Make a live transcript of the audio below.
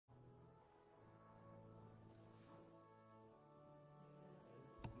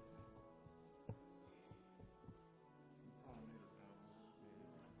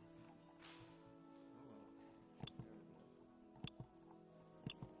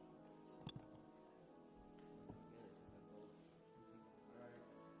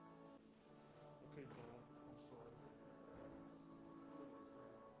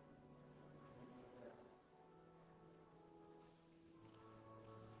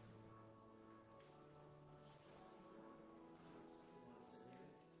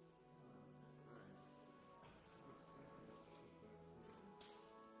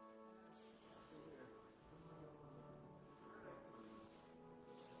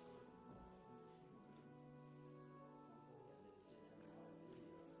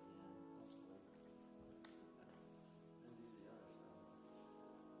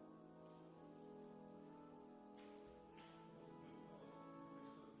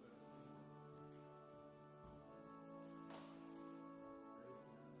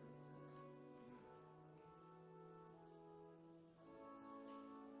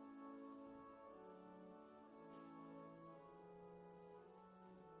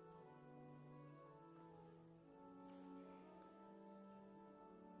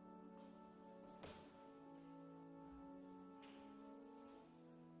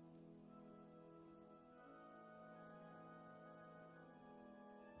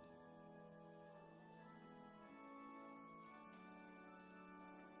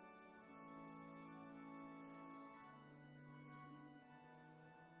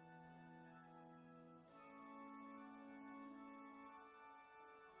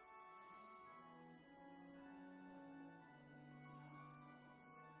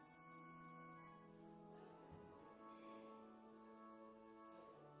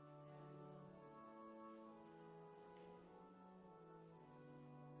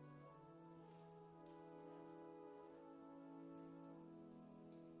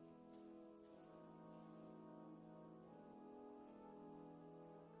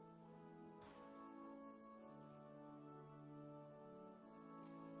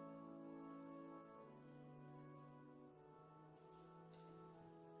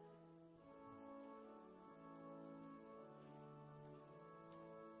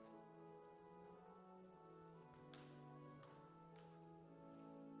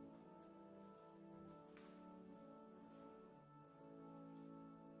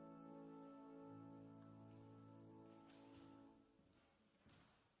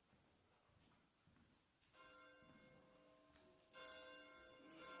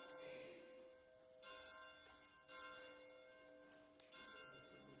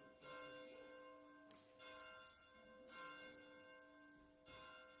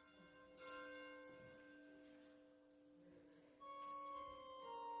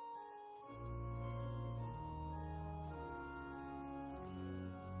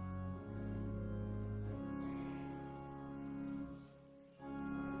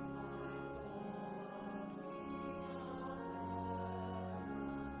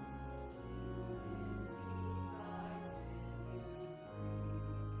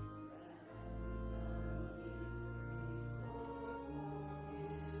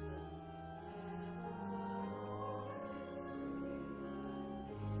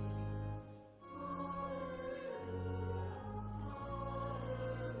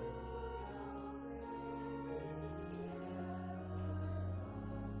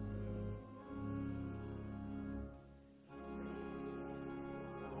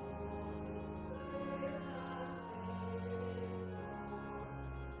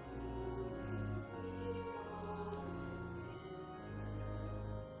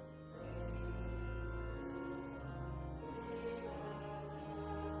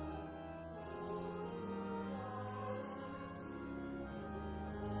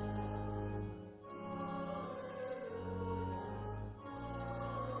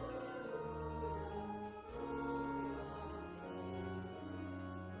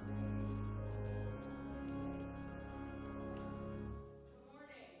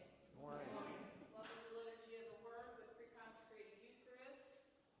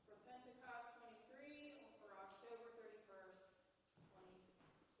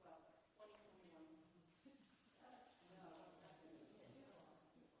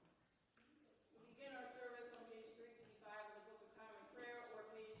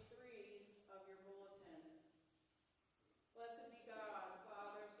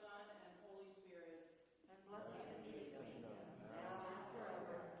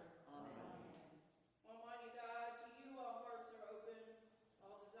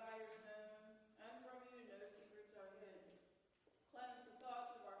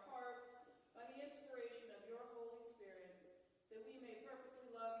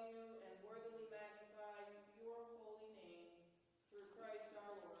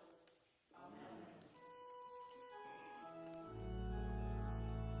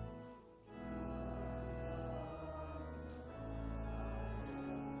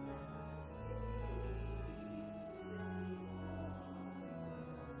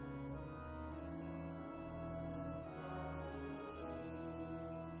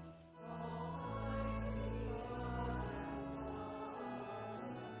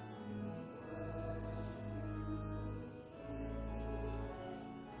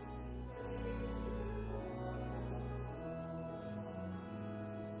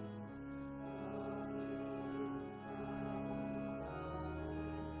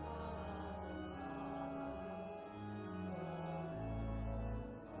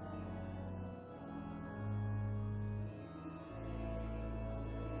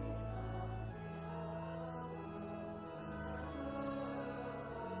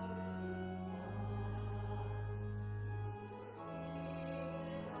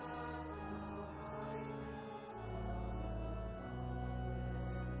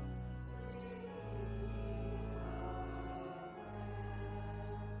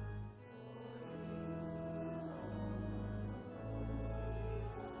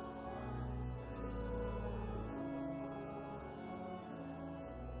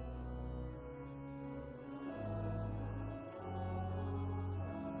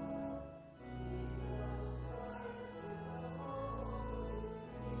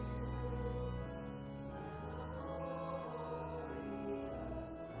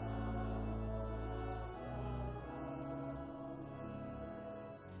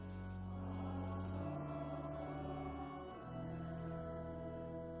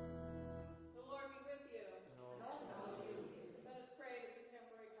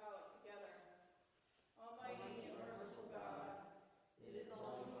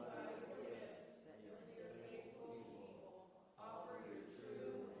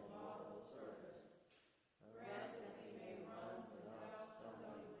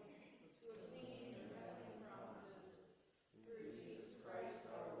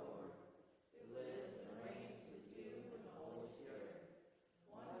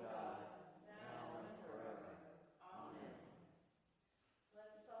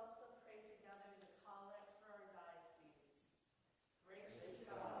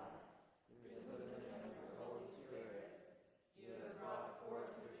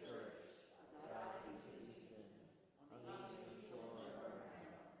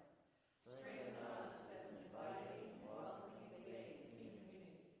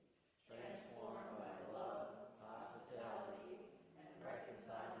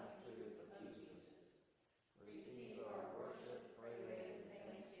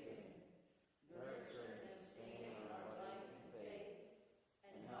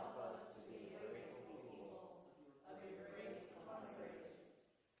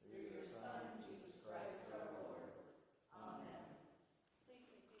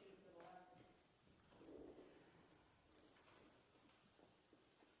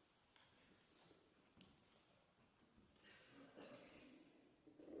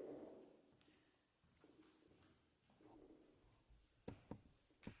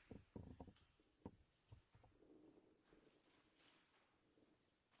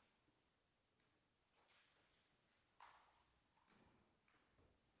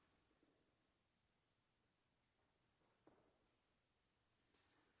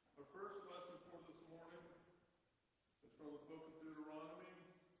from the book of Deuteronomy,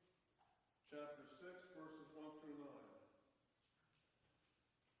 chapter 6, verses 1 through 9.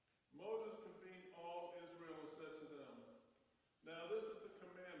 Moses convened all Israel and said to them, "Now this is the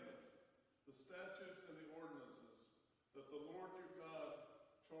commandment, the statutes and the ordinances, that the Lord your God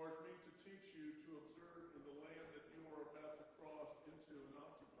charged me to teach you to observe in the land that you are about to cross into and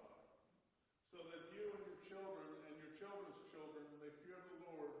occupy, so that you and your children and your children's children may fear the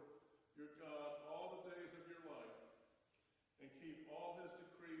Lord your God all the days of your life, and keep all his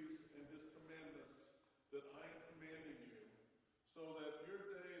decrees and his commandments that I am commanding you, so that your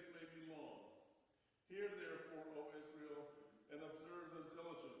days may be long. Hear therefore, O Israel, and observe them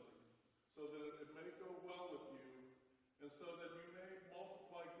diligently, so that it may go well with you, and so that you may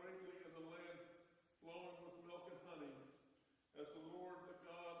multiply greatly in the land flowing with milk and honey, as the Lord, the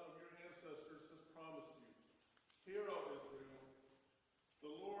God of your ancestors, has promised you. Hear, O Israel, the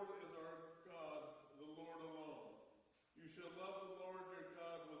Lord is our God, the Lord alone. You shall love the Lord your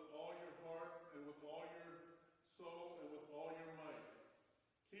God with all your heart and with all your soul and with all your might.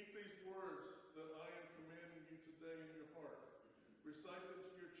 Keep these words that I am commanding you today in your heart. Recite them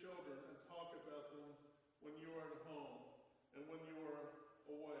to your children and talk about them when you are at home and when you are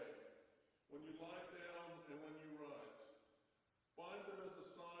away, when you lie down and when you rise. Bind them as a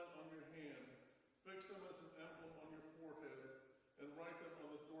sign on your hand, fix them as an emblem on your forehead, and write them on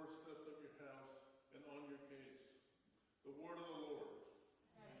the doorsteps of your house and on your gates." The word of the Lord.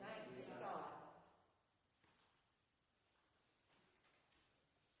 Thanks be to God.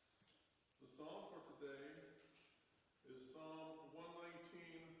 The psalm for today is Psalm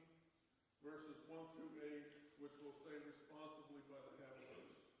 119, verses 1 through 8, which we'll say responsibly by the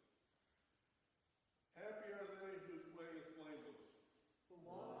half-verse. Happy are they whose way is blameless, Who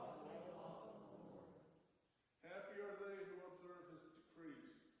walk in the way of the Lord, happy are they who observe his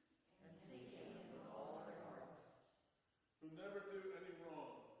decrees, and seek him with all their hearts, who never do any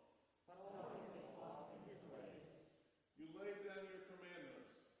wrong. but always walk in his ways, You lay down your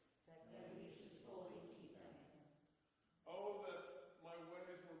commandments. that we should fully keep them, Oh, that my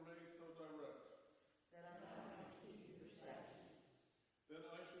ways were made so direct. that I might keep your statutes, Then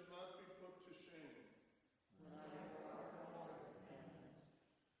I should not be put to shame. when I regard all your commandments.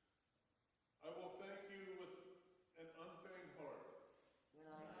 I will thank you with an unfeigned heart. When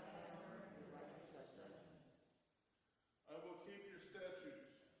I remember your righteous judgments, I will keep your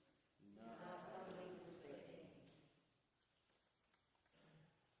statutes. do not utterly forsake me.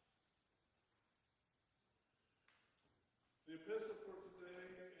 The epistle for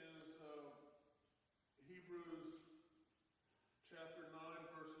today is Hebrews chapter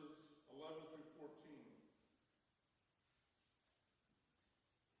 9, verses 11 through 14.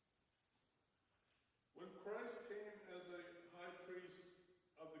 When Christ came as a high priest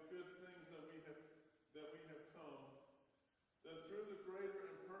of the good things that we have come, then through the greater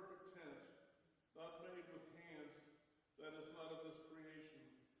and perfect tent, not made with hands, that is not of this creation,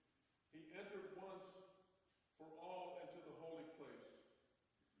 he entered once for all into the holy place,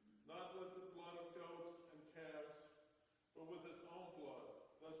 not with the blood of goats and calves, but with his own blood,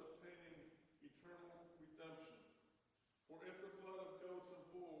 thus obtaining eternal redemption. For if the blood of goats and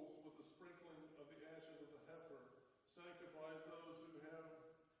bulls with the sprinkling of the ashes of the heifer sanctified those who have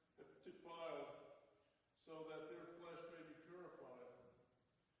defiled, so that their flesh may be purified,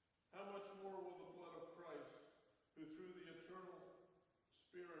 how much more will the blood of Christ, who through the eternal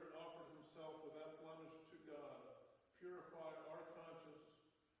Spirit offered himself without blemish to God, purify our conscience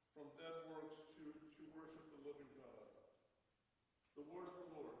from dead works to worship the living God. The word of the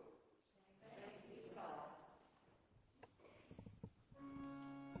Lord. Thanks be to God.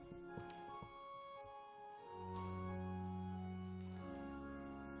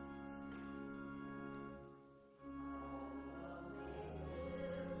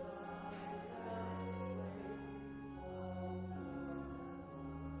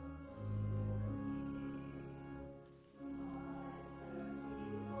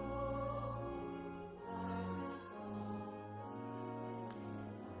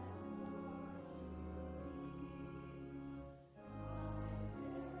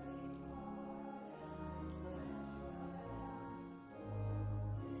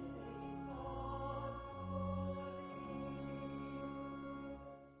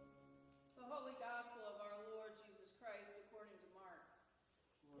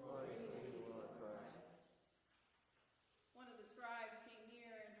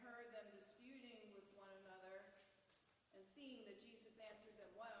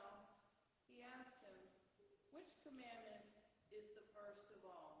 He asked him, "Which commandment is the first of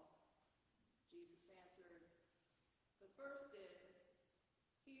all?" Jesus answered, "The first is,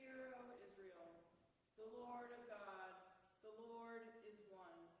 Hear, O Israel, the Lord of God,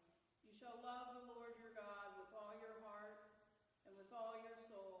 shall love the Lord your God with all your heart, and with all your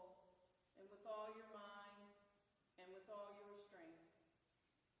soul, and with all your mind, and with all your strength.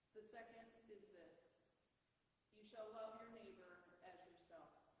 The second is this: you shall love your neighbor as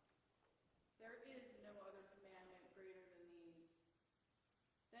yourself. There is no other commandment greater than these.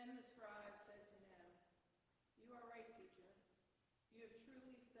 Then the scribe said to him, "You are right, teacher. You have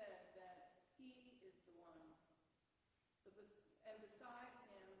truly said that he is the one. And besides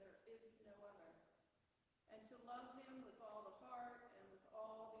him, there is no other. And to love him with all the heart, and with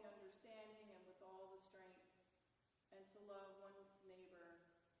all the understanding, and with all the strength, and to love one's neighbor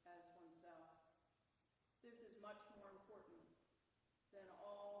as oneself. This is much more important than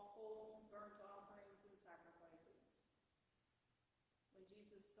all whole burnt offerings and sacrifices." When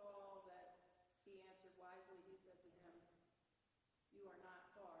Jesus saw that he answered wisely, he said to him, "You are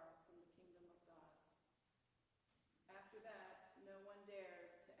not far from the kingdom of God." After that, no one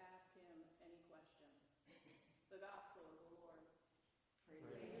dared to ask him any question. The gospel of the Lord.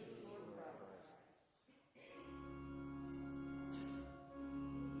 Praise you, Lord Christ.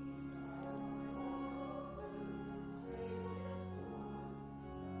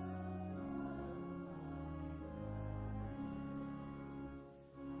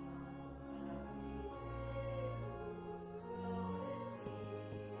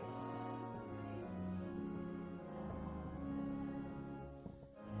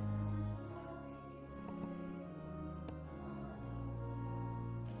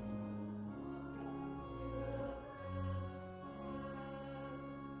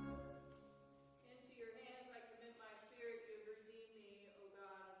 Into your hands I commit my spirit. You have redeemed me, O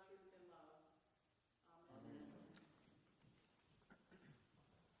God of truth and love. Amen.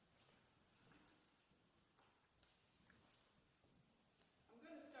 I'm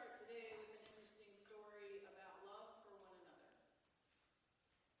going to start today with an interesting story about love for one another.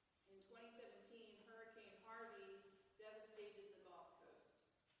 In 2017, Hurricane Harvey devastated the Gulf Coast.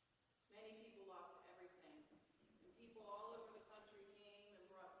 Many people lost everything, and people all over the country came and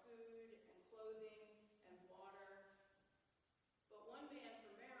brought food and clothing and water. But one man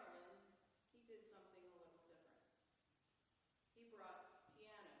from Maryland, he did something a little different. He brought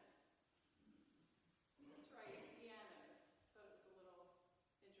pianos. That's right, pianos. Thought it was a little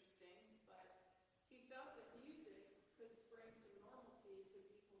interesting, but he felt that music could bring some normalcy to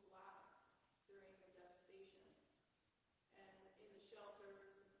people's lives during the devastation. And in the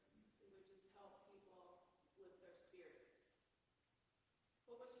shelters, it would just help people lift their spirits.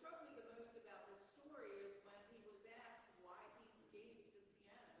 But what struck me the most about this story is when he was asked why he gave the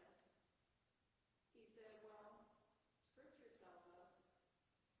pianos, he said, "Well, Scripture tells us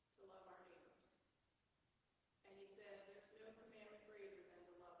to love our neighbors." And he said, "There's no commandment greater than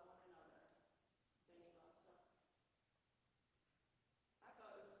to love one another than he loves us." I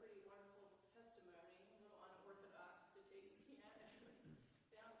thought it was a pretty wonderful testimony, a little unorthodox to take pianos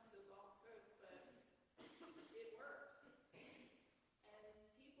down to the Gulf Coast, but it worked. And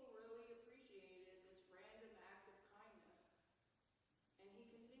people really appreciated this random act of kindness. And he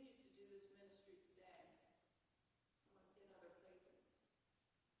continues to do this ministry today in other places.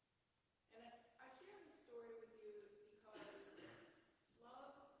 And I share this story with you because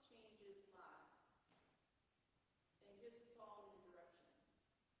love changes lives and gives us all new direction.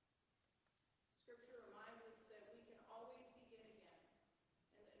 Scripture reminds us that we can always begin again,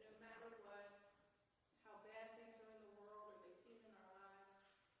 and that no matter what, how bad things are in the world or they seem in our lives,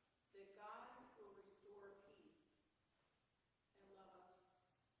 that God will restore peace and love us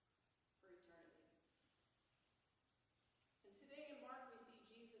for eternity. And today in Mark we see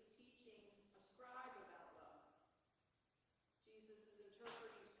Jesus teaching a scribe about love. Jesus is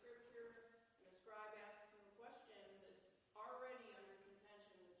interpreting Scripture, and the scribe asks him a question that's already under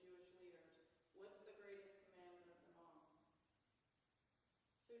contention with Jewish leaders. What's the greatest commandment of them all?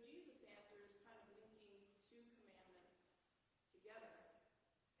 So Jesus' answer is kind of linking two commandments together.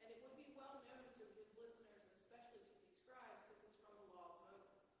 And it would be well known to his listeners, and especially to these scribes, because it's from the law of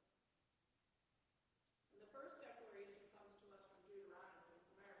Moses. And the first declaration comes to us from Deuteronomy. As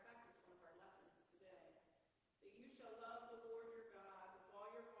a matter of fact, it's one of our lessons today. That you shall love the Lord your God with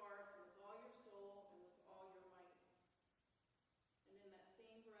all your heart, and with all your soul, and with all your might. And in that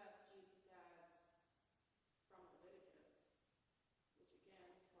same breath, Jesus adds, from Leviticus, which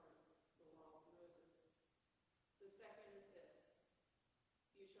again is part of the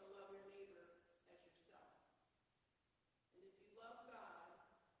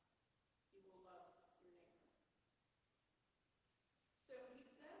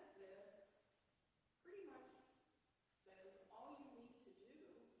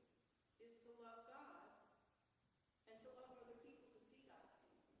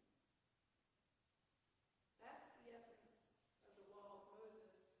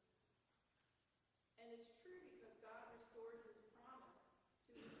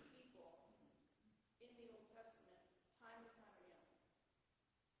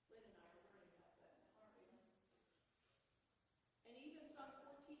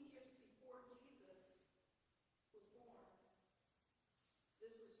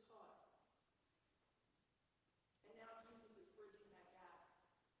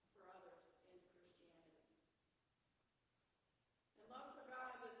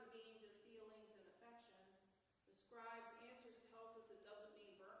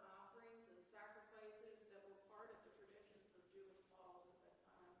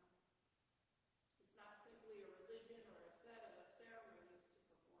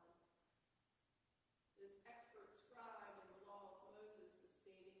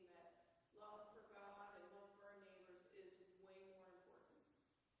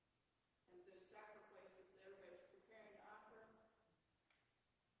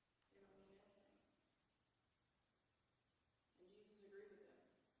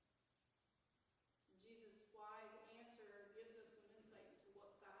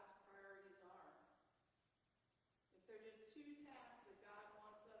two tasks that God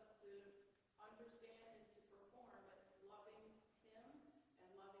wants us to understand and to perform. It's loving Him and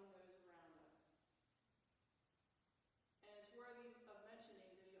loving those around us. And it's worthy of mentioning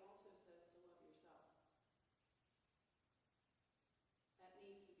that He also says to love yourself. That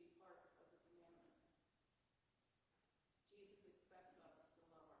needs to be part of the commandment. Jesus expects us to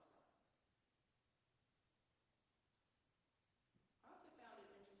love ourselves. I also found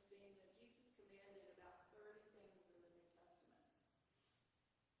it interesting that Jesus commanded about 30 things in the New Testament.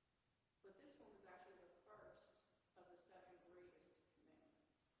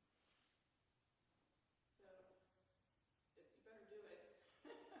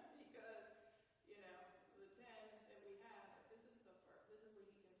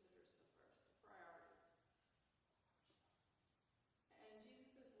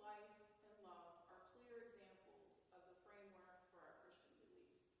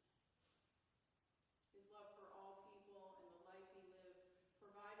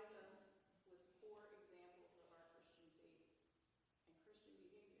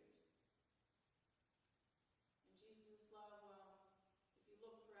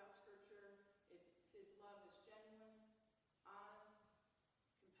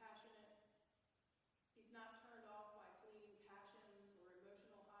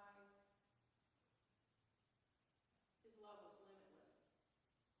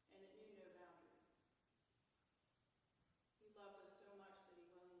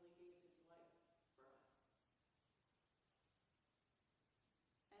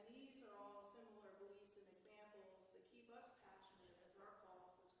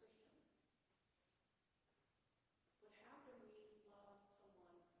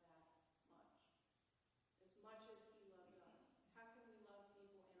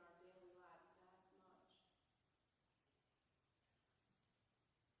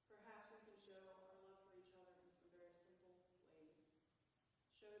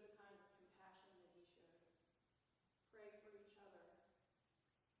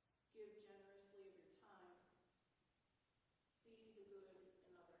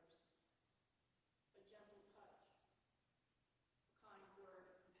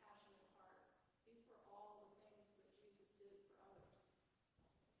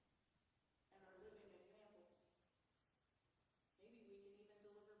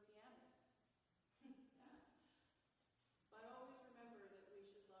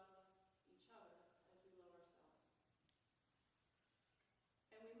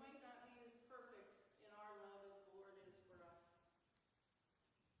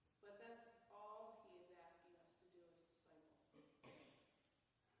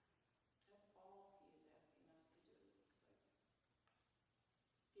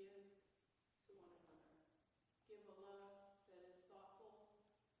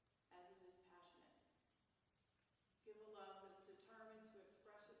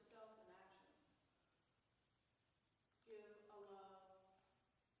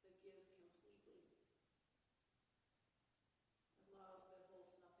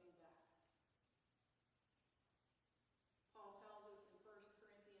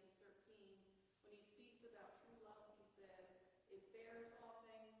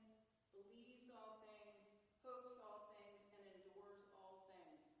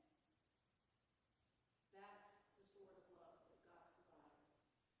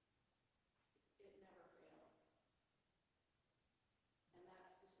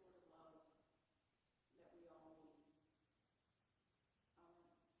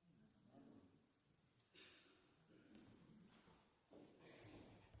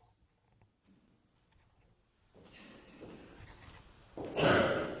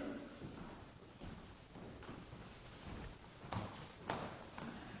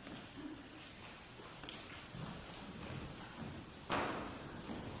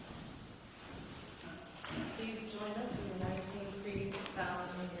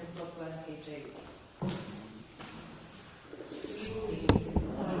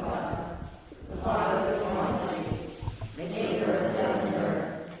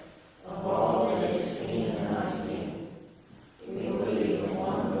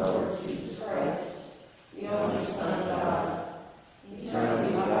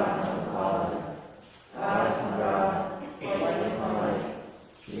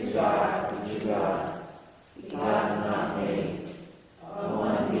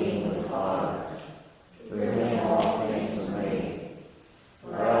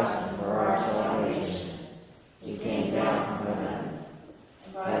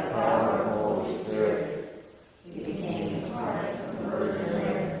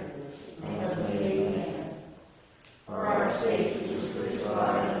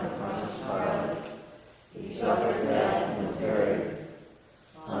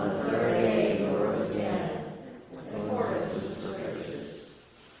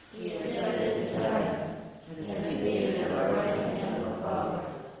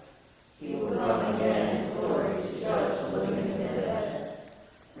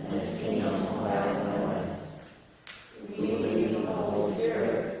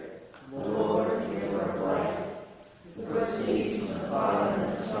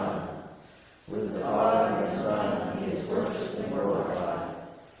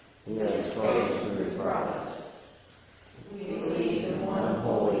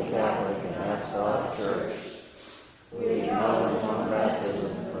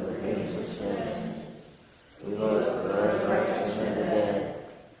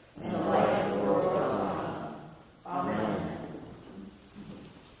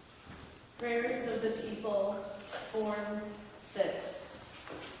 Prayers of the people, Form 6.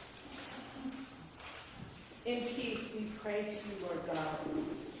 In peace we pray to you, Lord God.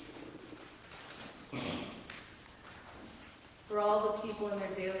 For all the people in their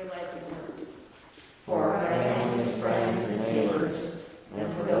daily life and work. For our families, friends, and neighbors,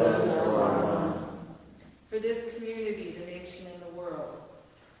 and for those who are alone. For this community, the nation, and the world.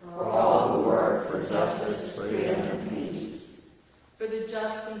 For all who work for justice, freedom, and peace. For the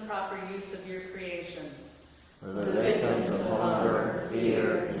just and proper use of your creation. For the victims of hunger,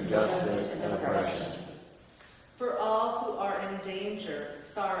 fear, injustice, and oppression. For all who are in danger,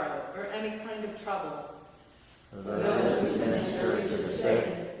 sorrow, or any kind of trouble. For those who minister to the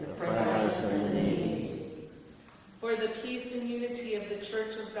sick, the friendless, and the needy. For the peace and unity of the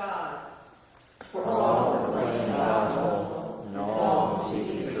Church of God. For all who proclaim the gospel, and all who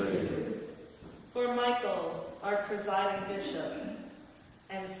seek the truth. For Michael, our presiding bishop,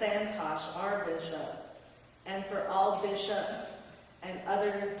 and Santosh, our bishop, and for all bishops and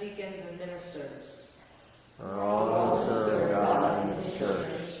other deacons and ministers. For all who serve God and His church.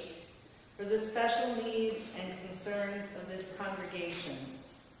 For the special needs and concerns of this congregation.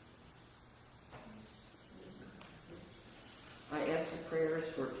 I ask for prayers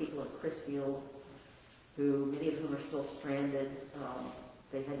for people in Chrisfield, who many of whom are still stranded.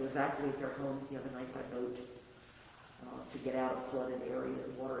 They had to evacuate their homes the other night by boat to get out of flooded areas.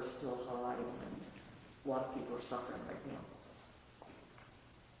 The water is still high, and a lot of people are suffering right now.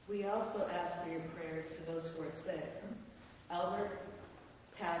 We also ask for your prayers for those who are sick. Albert,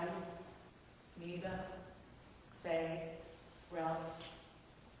 Patty, Nita, Faye, Ralph,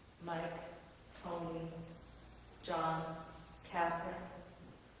 Mike, Tony, John, Catherine,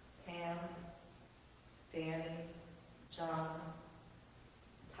 Pam, Danny, John,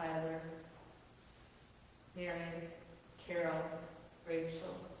 Tyler, Marion, Carol,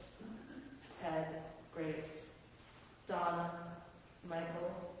 Rachel, Ted, Grace, Donna,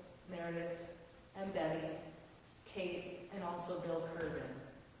 Michael, Meredith, and Betty, Kate, and also Bill Curvin,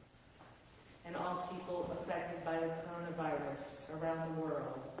 and all people affected by the coronavirus around the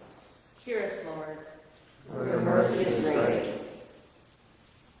world. Hear us, Lord. For your mercy is great.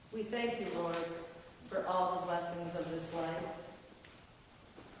 We thank you, Lord, for all the blessings of this life.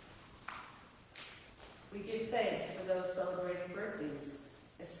 We give thanks for those celebrating birthdays,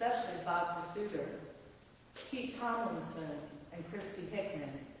 especially Bob DeSuter, Pete Tomlinson, and Christy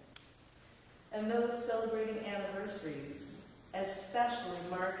Hickman, and those celebrating anniversaries, especially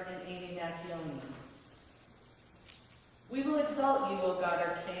Mark and Amy Macchione. We will exalt you, O God,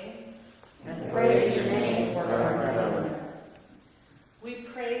 our King, And praise your name forever and ever. We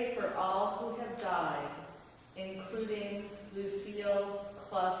pray for all who have died, including Lucille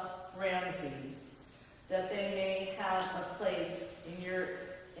Clough Ramsey, that they may have a place in your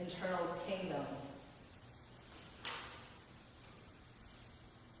eternal kingdom.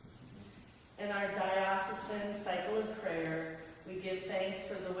 In our diocesan cycle of prayer, we give thanks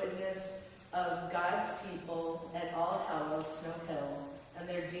for the witness of God's people at All Hallows, Snow Hill, and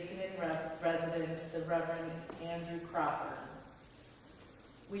their deacon in residence, the Reverend Andrew Cropper.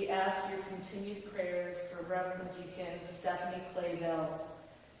 We ask your continued prayers for Reverend Deacon Stephanie Clayville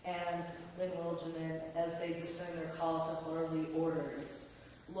and Lynn Wilgenin as they discern their call to holy orders.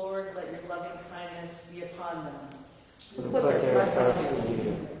 Lord, let your loving kindness be upon them. We put their trust in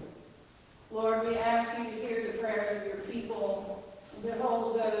you. Lord, we ask you to hear the prayers of your people and to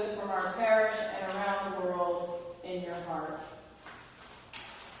hold those from our parish and around the world in your heart.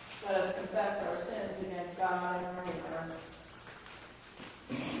 Let us confess our sins against God and our neighbor.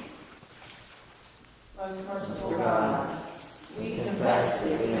 Most merciful God, we confess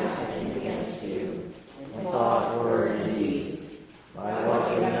that we have sinned against you in thought, word, and deed, by what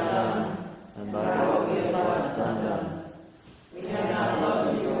we have done and by what we have left undone. We have not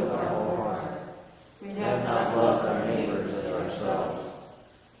loved you with our whole heart. We have not loved our neighbors as ourselves.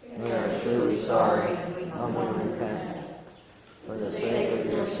 We are truly sorry and we humbly repent. For the sake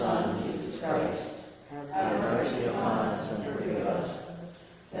of your Son, Jesus Christ, have mercy upon us and forgive us,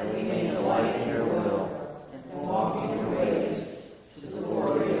 that we may delight in your will and walk in your ways, to the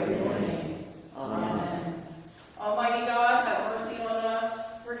glory of your name. Amen. Almighty God, have mercy on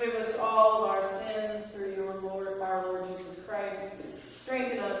us. Forgive us all of our sins through our Lord Jesus Christ.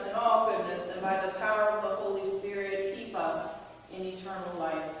 Strengthen us in all goodness, and by the power of the Holy Spirit, keep us in eternal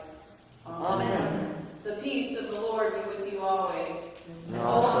life. Amen. The peace of the Lord be with you always. And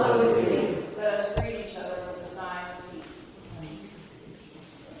also with you. Let us greet each other with a sign of peace.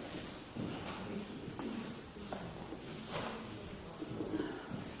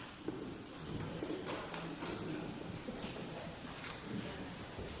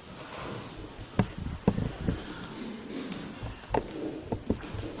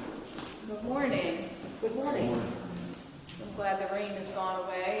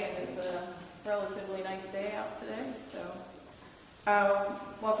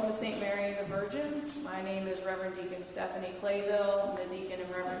 Welcome to St. Mary the Virgin. My name is Reverend Deacon Stephanie Clayville. I'm the deacon and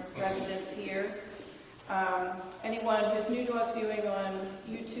reverend residence here. Anyone who's new to us viewing on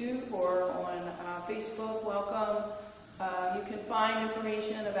YouTube or on Facebook, welcome. You can find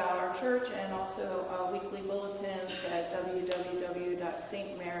information about our church and also weekly bulletins at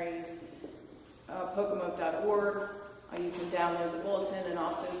www.stmaryspocomoke.org. You can download the bulletin and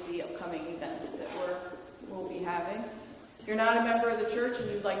also see upcoming events that we'll be having. If you're not a member of the church and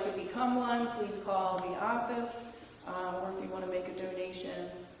you'd like to become one, please call the office, or if you want to make a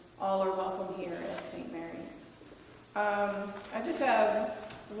donation, all are welcome here at St. Mary's. I just have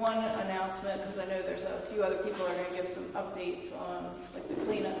one announcement because I know there's a few other people that are going to give some updates on like the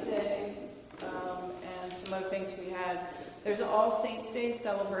cleanup day and some other things we had. There's an All Saints Day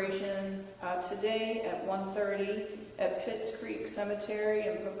celebration today at 1:30 at Pitts Creek Cemetery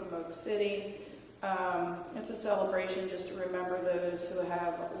in Pocomoke City. It's a celebration just to remember those who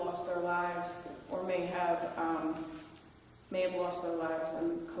have lost their lives or may have lost their lives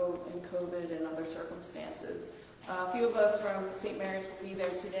in COVID and other circumstances. A few of us from St. Mary's will be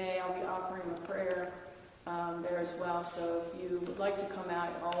there today. I'll be offering a prayer there as well. So if you would like to come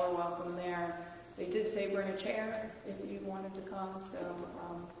out, all are welcome there. They did say bring a chair if you wanted to come. So,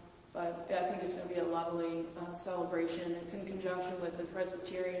 but I think it's going to be a lovely celebration. It's in conjunction with the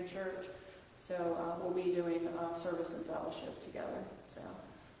Presbyterian Church. So we'll be doing service and fellowship together. So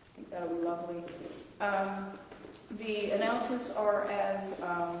I think that'll be lovely. The announcements are as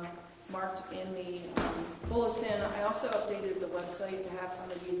marked in the bulletin. I also updated the website to have some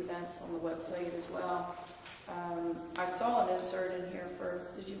of these events on the website as well. I saw an insert in here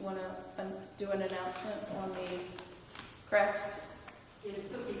for, did you want to do an announcement on the crafts? Yeah,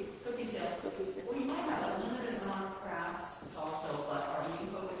 cookie sale. Well, you might have a limited amount of crafts also, but our main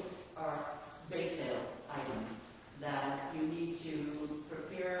focus are bake sale items that you need to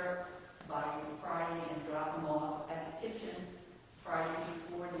prepare by Friday and drop them off at the kitchen Friday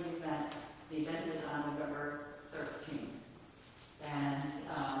before the event. The event is on November 13th. And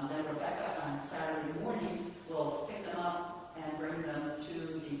then Rebecca on Saturday morning will pick them up and bring them to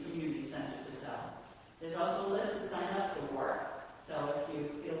the community center to sell. There's also a list to sign up to work. So if you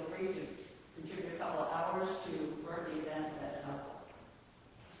feel free to contribute a couple of hours to work the event, that's helpful.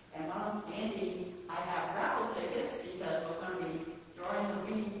 And while I'm standing, I have raffle tickets because we're going to be drawing a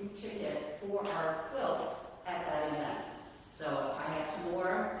winning ticket for our quilt at that event. So I have some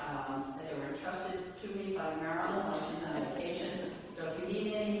more that were entrusted to me by Marilyn while she's on vacation. So if you need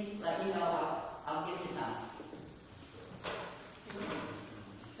any, let me know. I'll give you some.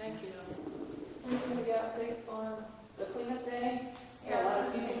 Thank you. Anything to get update on the cleanup day? Yeah, a lot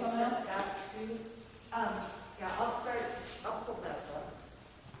of people come out. Yeah, I'll start. I'll pull that stuff.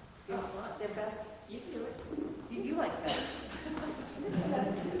 You want their best? You can do it. You like that.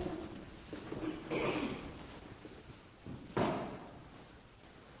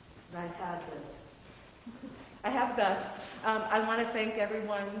 I have Beth. I want to thank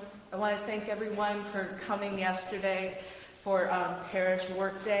everyone. I want to thank everyone for coming yesterday for Parish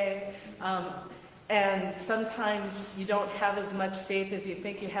Work Day. And sometimes you don't have as much faith as you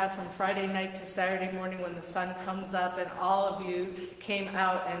think you have from Friday night to Saturday morning when the sun comes up, and all of you came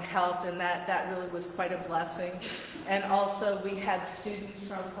out and helped, and that really was quite a blessing. And also we had students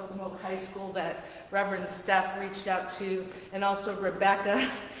from Pocomoke High School that Reverend Steph reached out to, and also Rebecca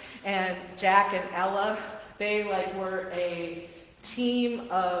and Jack and Ella. They were a team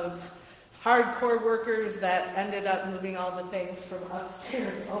of hardcore workers that ended up moving all the things from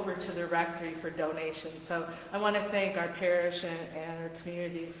upstairs over to the rectory for donations. So I want to thank our parish and our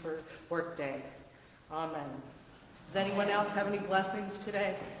community for Work Day. Amen. Does anyone else have any blessings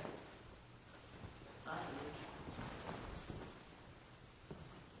today?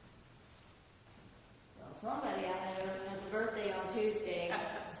 Well, somebody I know has a birthday on Tuesday,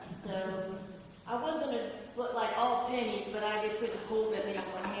 so I was going to put all pennies, but I just couldn't hold them in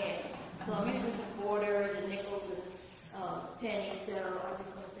one hand. So I'm using some quarters and nickels and pennies. So I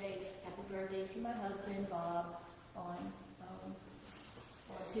just want to say happy birthday to my husband, Bob, on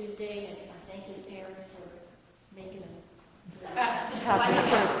Tuesday, and I thank his parents for making him. Happy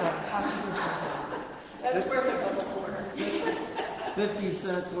birthday. That's worth a couple quarters. 50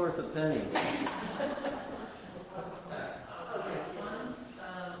 cents worth of pennies.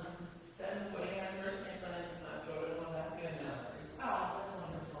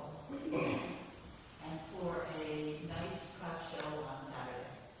 And for a nice craft show on Saturday.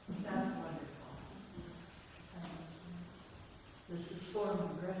 That's wonderful. This is for my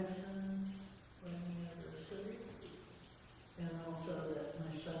grandson's wedding anniversary, and also that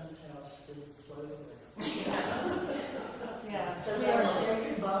my son's house did float away. Yeah, so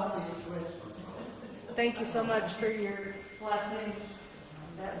obvious way. Thank you so much for your blessings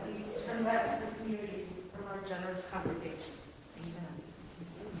that we turn back to the community from our generous congregation. Amen.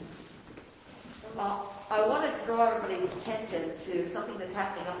 I want to draw everybody's attention to something that's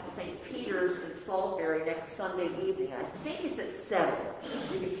happening up at St. Peter's in Salisbury next Sunday evening. I think it's at 7.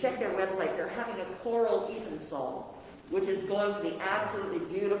 You can check their website. They're having a choral evensong, which is going to be absolutely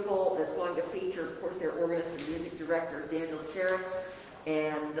beautiful. It's going to feature, of course, their organist and music director, Daniel Cherix.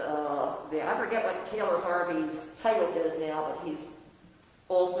 And I forget what Taylor Harvey's title is now, but he's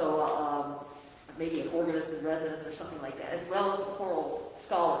also maybe an organist in residence or something like that, as well as the choral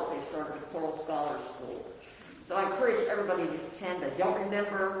scholars. They've started a choral scholars school. So I encourage everybody to attend. I don't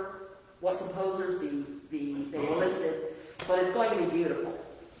remember what composers they were listed, but it's going to be beautiful.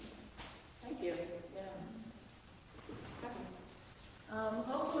 Thank you.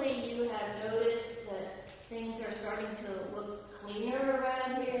 Hopefully you have noticed that things are starting to look cleaner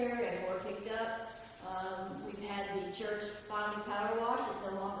around here and more picked up. We've had the church finally power wash.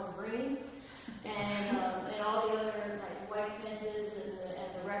 It's no longer green. And all the other like white fences and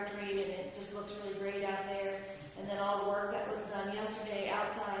the rectory, and it just looks really great out there. And then all the work that was done yesterday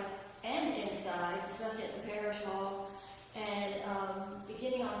outside and inside, especially at the parish hall. And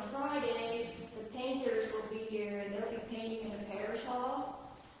beginning on Friday, the painters will be here, and they'll be painting in the parish hall.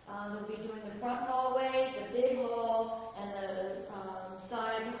 They'll be doing the front hallway, the big hall, and the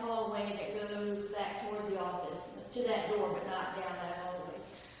side hallway that goes back towards the office, to that door, but not down that hallway.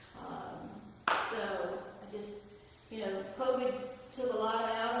 So I just, COVID took a lot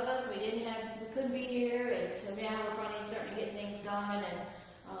out of us. We couldn't be here, and so now we're finally starting to get things done. And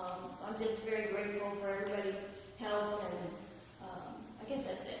I'm just very grateful for everybody's help. And I guess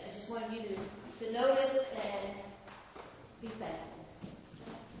that's it. I just want you to notice and be thankful.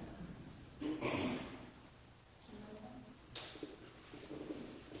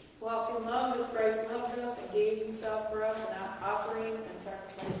 Well, in love as Christ loved us and gave himself for us, an offering and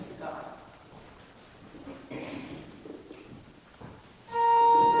sacrifice to God.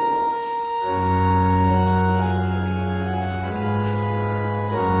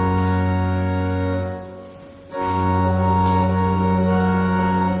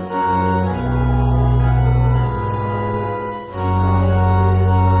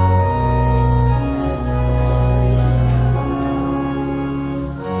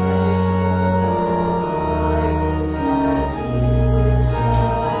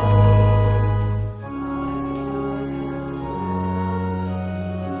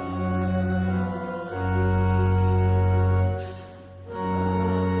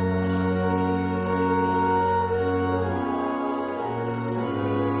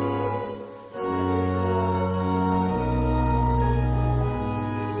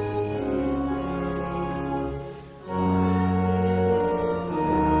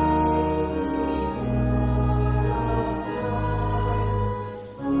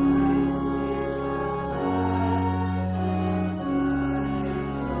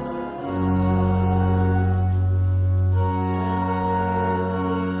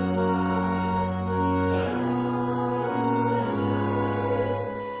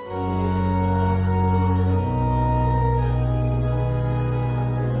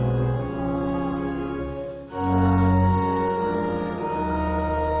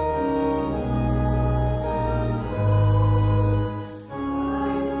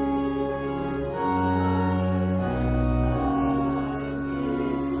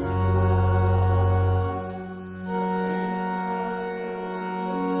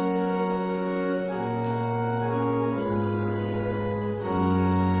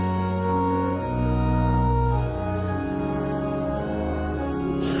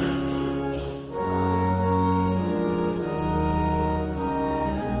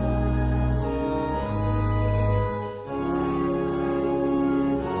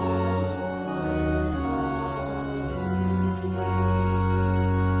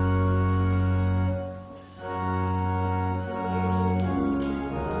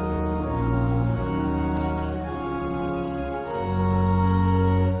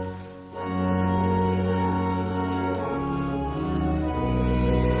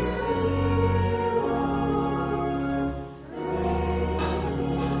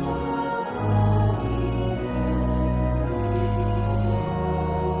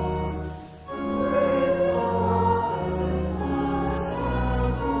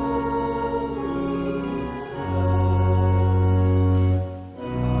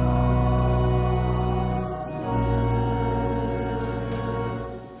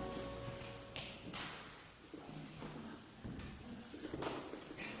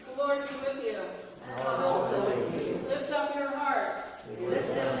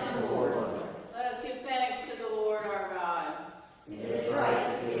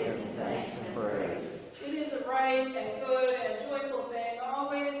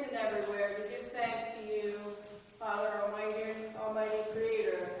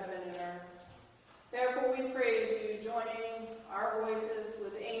 therefore we praise you, joining our voices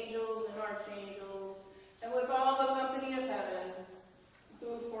with angels and archangels, and with all the company of heaven,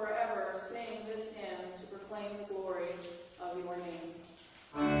 who forever sing this hymn to proclaim the glory of your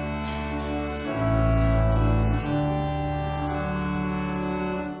name.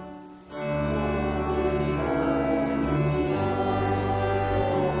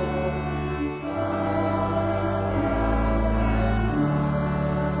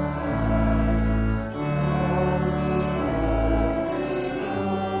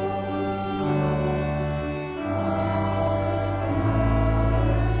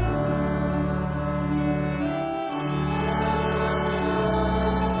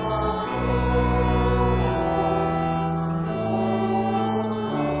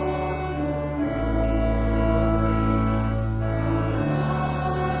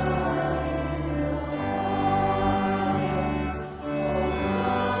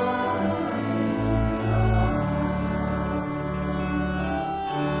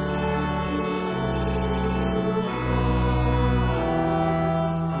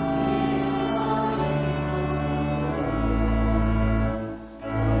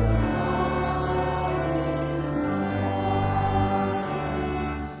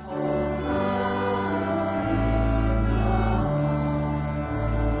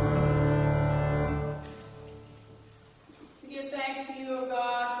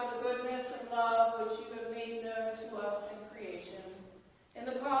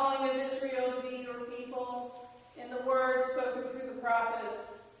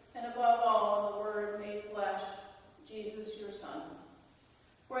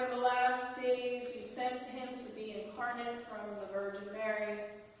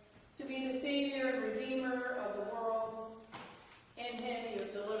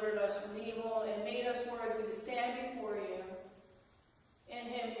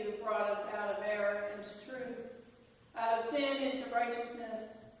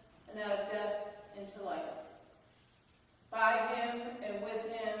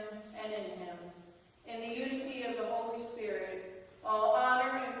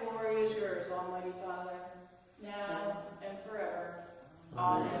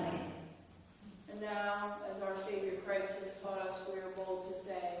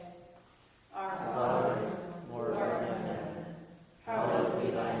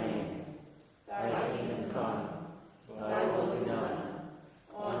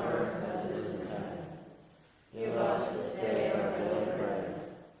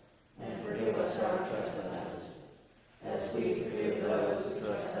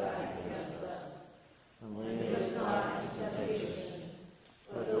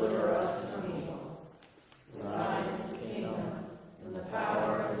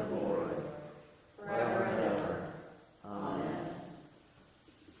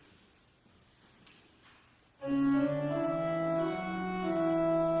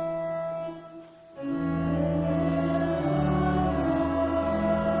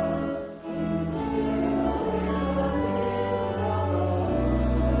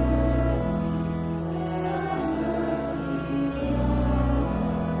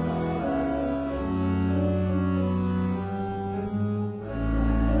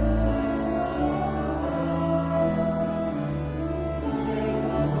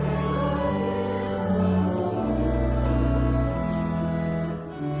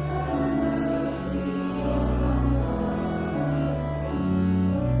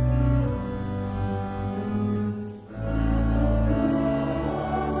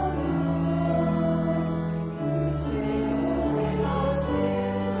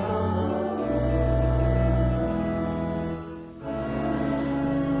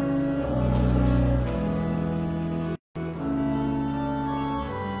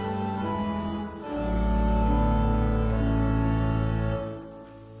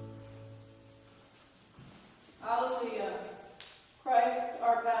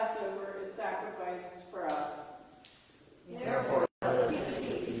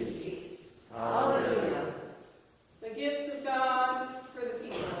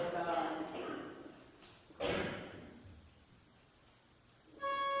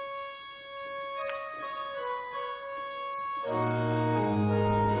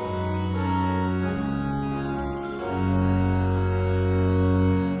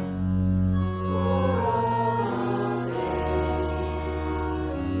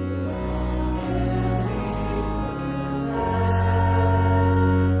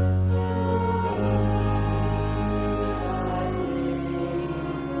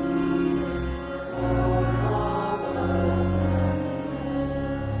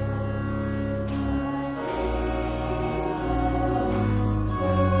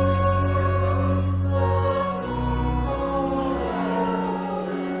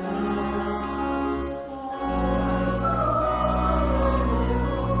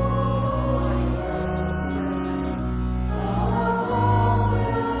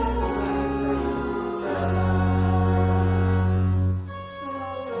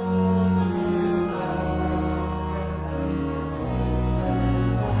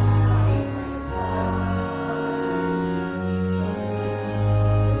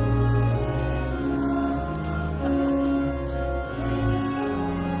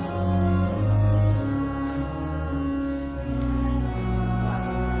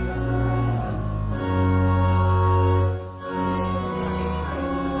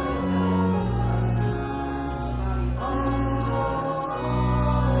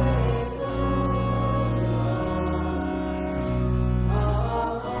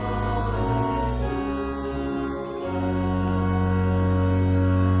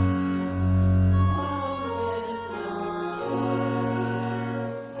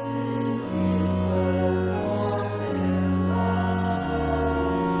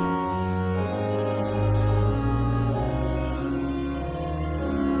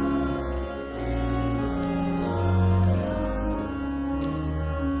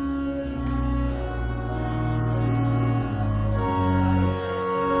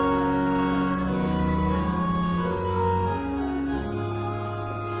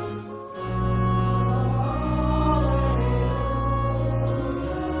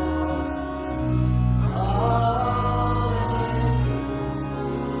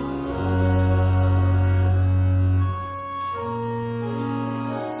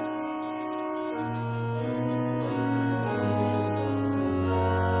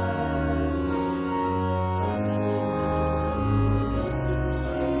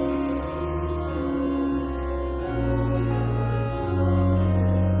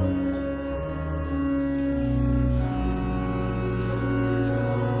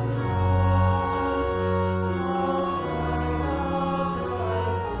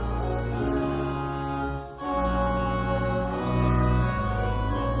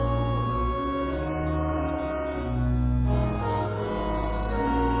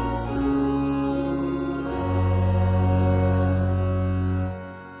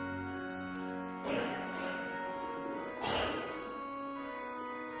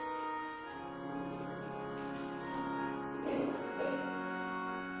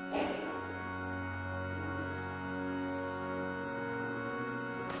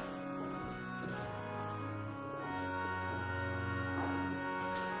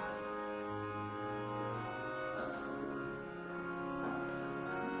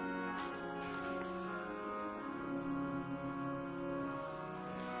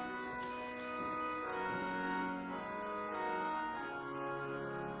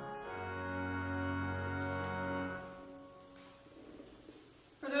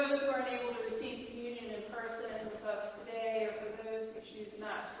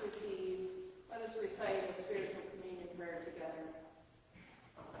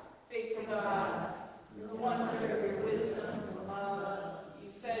 God, in the wonder of your wisdom and love, you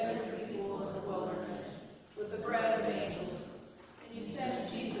fed your people in the wilderness with the bread of angels, and you sent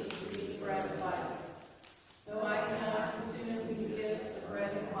Jesus to be the bread of life. Though I cannot consume these gifts of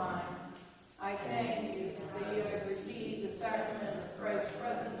bread and wine, I thank you that you have received the sacrament of Christ's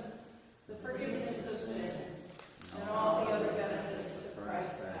presence, the forgiveness of sins, and all the other benefits of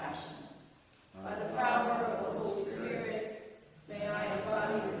Christ's passion. By the power of the Holy Spirit, may I